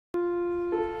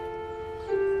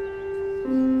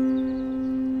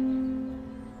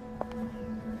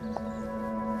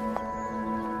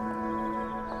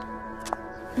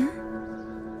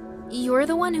You're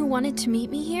the one who wanted to meet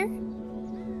me here?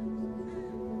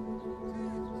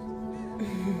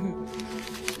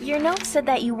 Your note said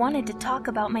that you wanted to talk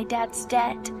about my dad's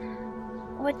debt.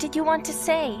 What did you want to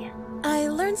say? I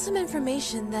learned some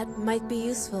information that might be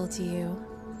useful to you.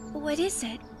 What is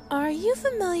it? Are you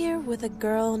familiar with a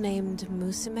girl named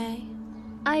Musume?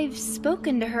 I've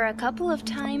spoken to her a couple of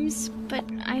times, but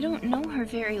I don't know her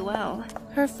very well.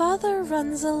 Her father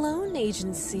runs a loan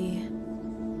agency.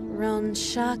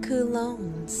 Ronshaku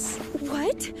Loans.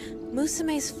 What?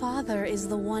 Musume's father is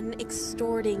the one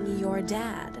extorting your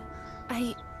dad.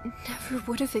 I never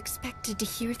would have expected to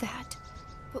hear that.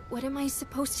 But what am I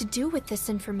supposed to do with this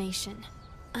information?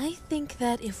 I think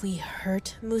that if we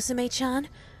hurt Musume-chan,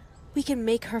 we can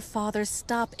make her father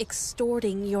stop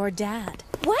extorting your dad.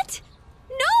 What?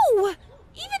 No!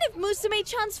 Even if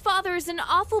Musume-chan's father is an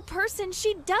awful person,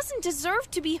 she doesn't deserve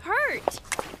to be hurt.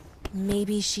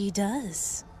 Maybe she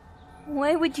does.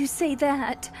 Why would you say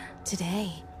that?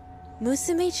 Today,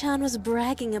 Musume-chan was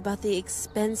bragging about the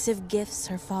expensive gifts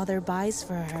her father buys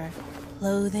for her.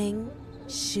 Clothing,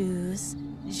 shoes,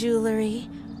 jewelry,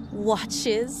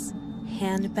 watches,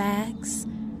 handbags.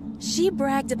 She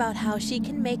bragged about how she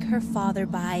can make her father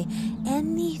buy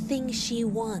anything she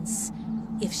wants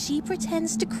if she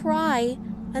pretends to cry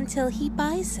until he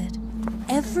buys it.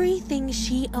 Everything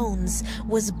she owns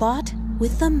was bought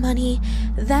with the money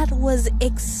that was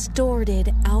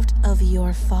extorted out of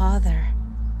your father.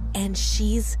 And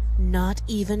she's not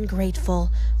even grateful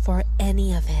for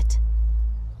any of it.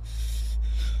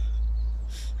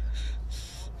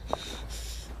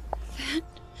 That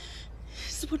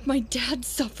is what my dad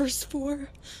suffers for.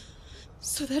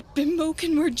 So that bimbo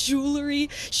can wear jewelry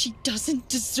she doesn't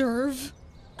deserve.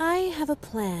 I have a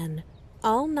plan.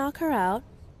 I'll knock her out,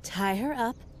 tie her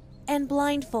up, and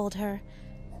blindfold her.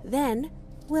 Then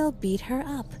we'll beat her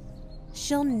up.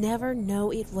 She'll never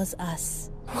know it was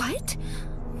us. What?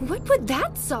 What would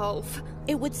that solve?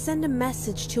 It would send a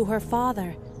message to her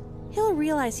father. He'll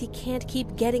realize he can't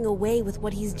keep getting away with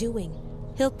what he's doing.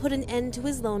 He'll put an end to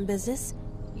his loan business.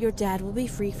 Your dad will be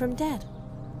free from debt.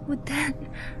 Would that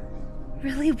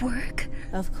really work?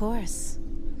 Of course.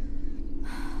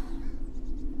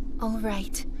 All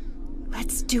right.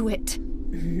 Let's do it.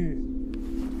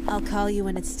 I'll call you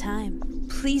when it's time.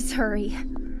 Please hurry.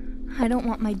 I don't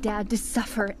want my dad to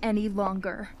suffer any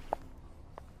longer.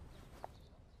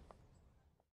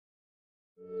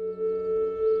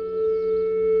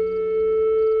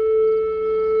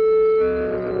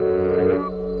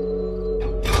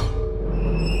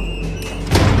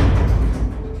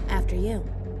 After you.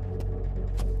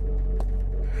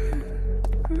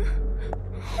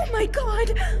 Oh my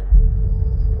god!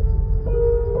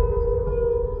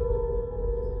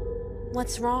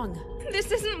 What's wrong?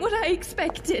 This isn't what I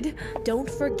expected. Don't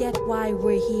forget why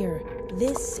we're here.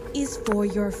 This is for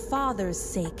your father's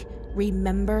sake,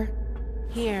 remember?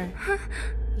 Here,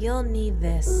 you'll need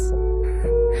this.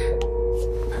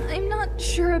 I'm not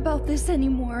sure about this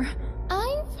anymore.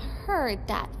 I've heard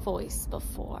that voice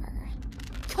before.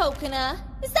 Coconut,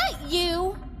 is that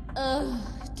you? Ugh,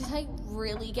 did I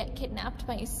really get kidnapped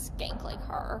by a skank like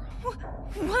her?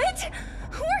 What?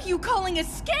 Who are you calling a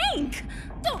skank?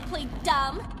 Don't play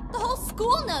dumb. The whole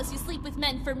school knows you sleep with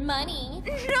men for money.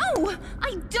 No,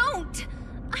 I don't.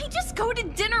 I just go to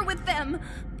dinner with them.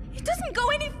 It doesn't go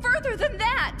any further than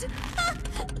that.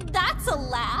 That's a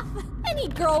laugh. Any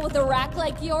girl with a rack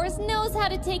like yours knows how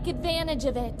to take advantage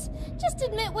of it. Just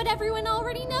admit what everyone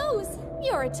already knows.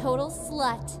 You're a total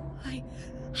slut.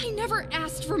 I never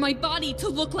asked for my body to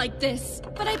look like this.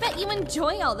 But I bet you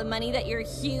enjoy all the money that your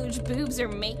huge boobs are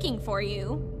making for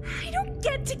you. I don't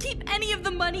get to keep any of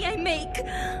the money I make.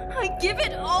 I give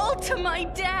it all to my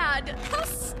dad. How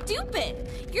stupid!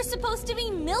 You're supposed to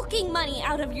be milking money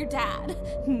out of your dad,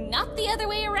 not the other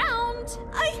way around.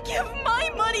 I give my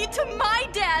money to my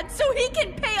dad so he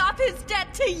can pay off his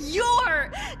debt to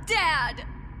your dad.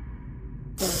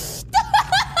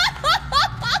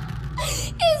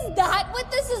 Is that what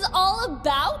this is all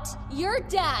about? Your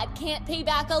dad can't pay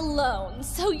back a loan,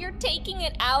 so you're taking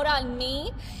it out on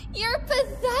me? You're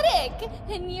pathetic,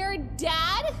 and your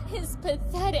dad is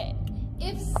pathetic.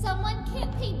 If someone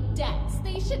can't pay debts,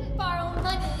 they shouldn't borrow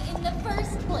money in the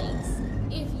first place.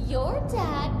 If your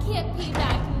dad can't pay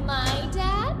back my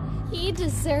dad, he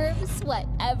deserves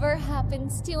whatever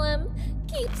happens to him.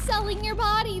 Keep selling your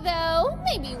body, though.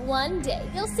 Maybe one day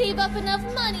you'll save up enough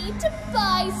money to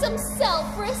buy some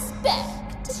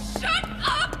self-respect. Shut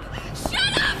up!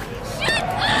 Shut up! Shut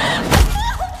up!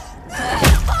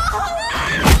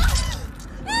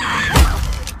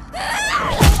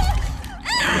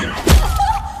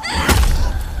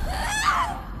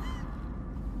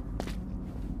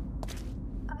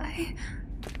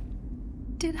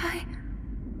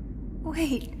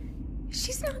 Wait,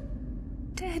 she's not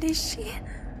dead, is she?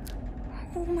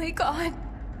 Oh my god.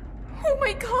 Oh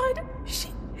my god.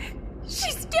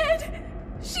 She's dead.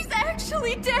 She's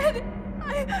actually dead.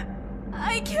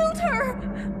 I killed her.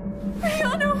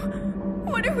 Ayano,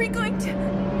 what are we going to...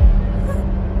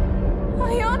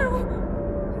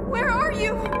 Ayano, where are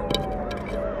you?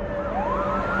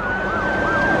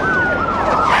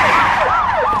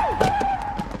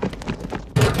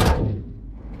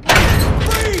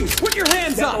 Freeze! Put your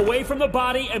hands Step up! away from the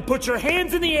body and put your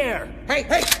hands in the air! Hey,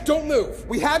 don't move!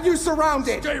 We have you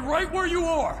surrounded! Stay right where you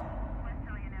are!